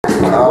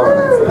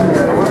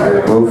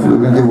Alright. Hopefully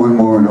we're gonna do one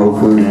more and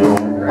hopefully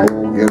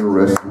we'll get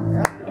arrested.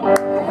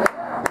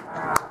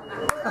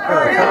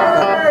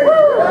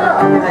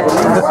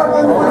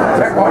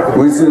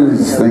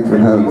 Wintons, thanks for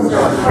having us.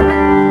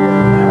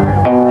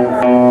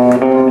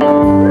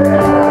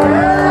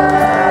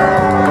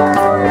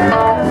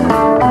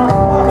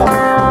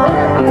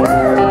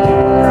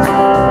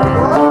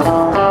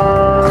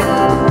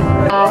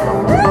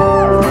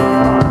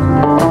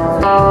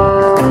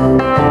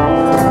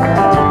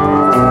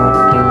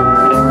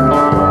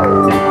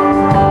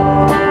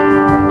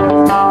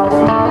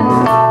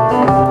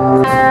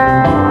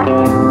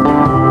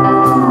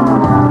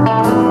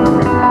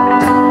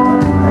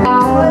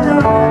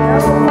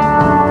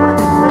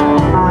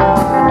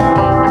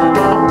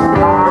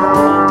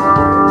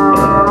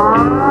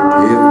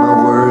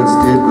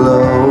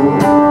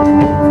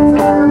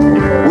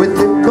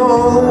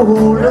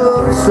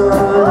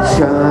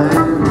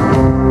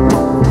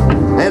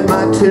 And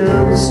my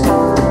tunes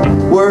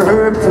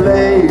were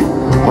played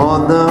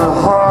on the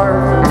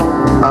harp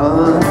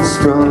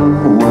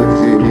unstrung. Would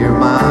you hear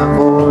my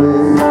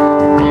voice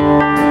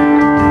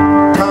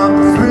come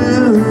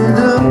through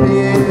the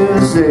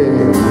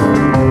music?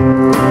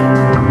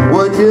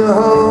 Would you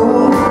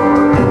hold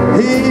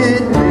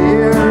it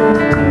near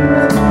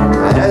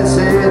as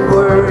it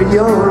were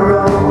your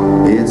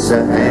own? It's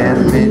a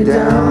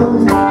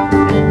hand-me-down.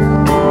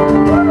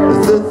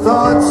 The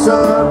thoughts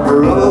are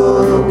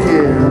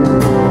broken.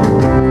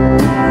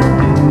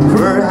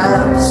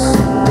 Perhaps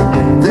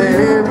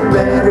they're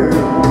better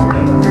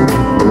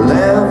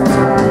left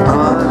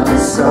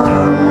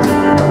unsung.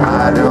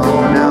 I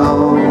don't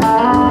know.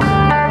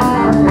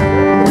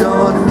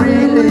 Don't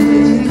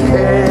really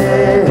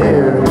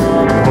care.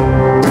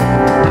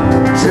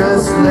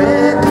 Just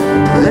let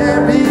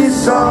there be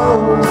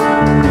song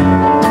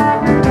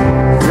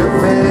to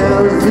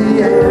fill the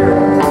air.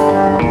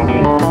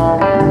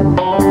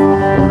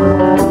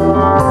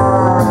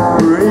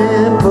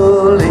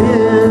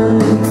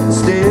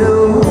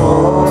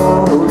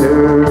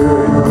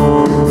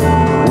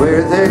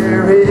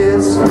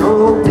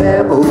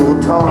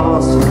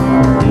 Tossed,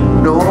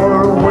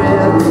 nor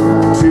wind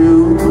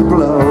to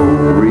blow.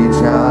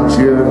 Reach out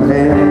your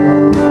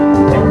hand.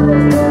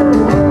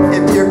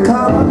 If your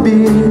cup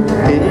be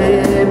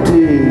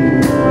empty,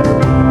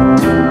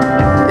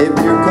 if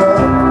your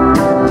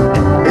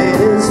cup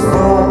is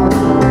full,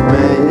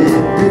 may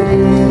it be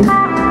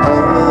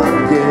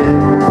again,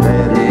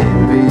 let it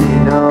be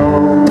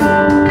known.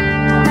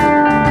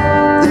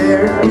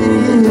 There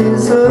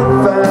is a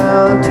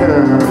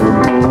fountain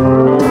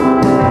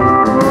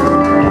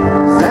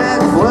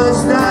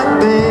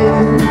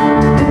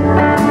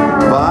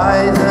by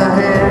the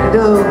hand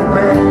of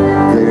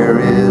man. There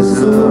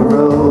is a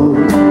road,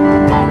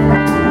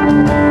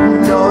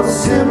 no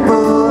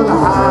simple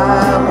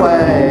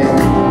highway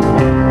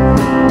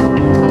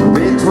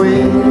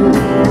between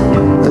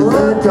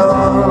the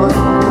dawn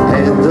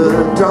and the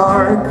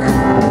dark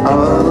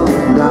of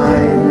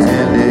night.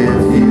 And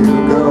if you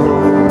go,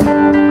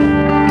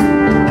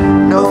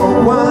 no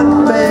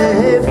one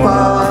may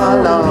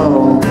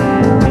follow.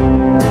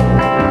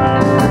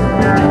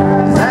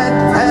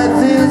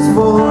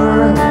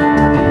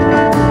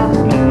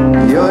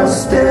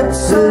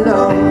 Steps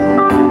alone.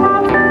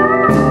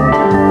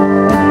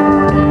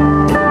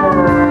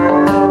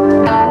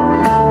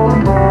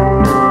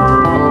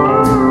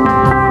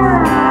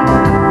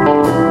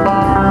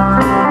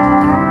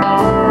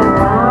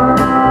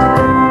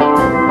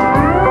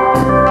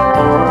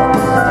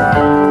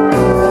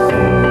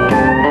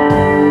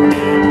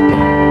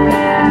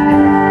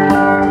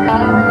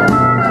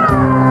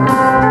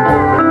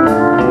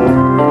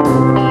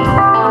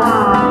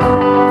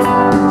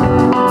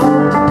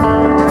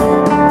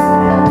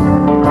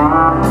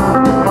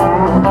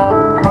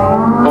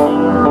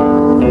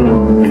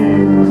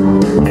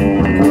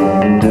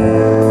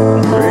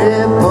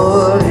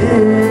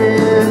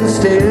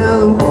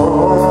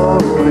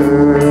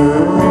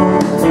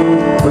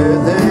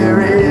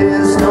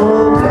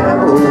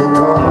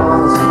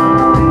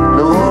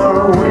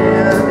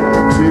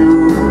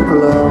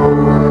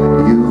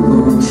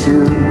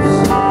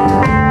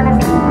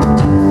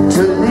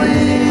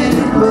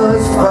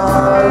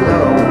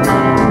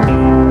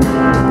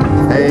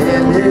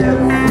 And if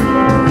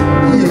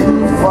you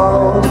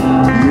fall,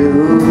 you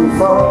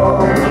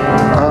fall.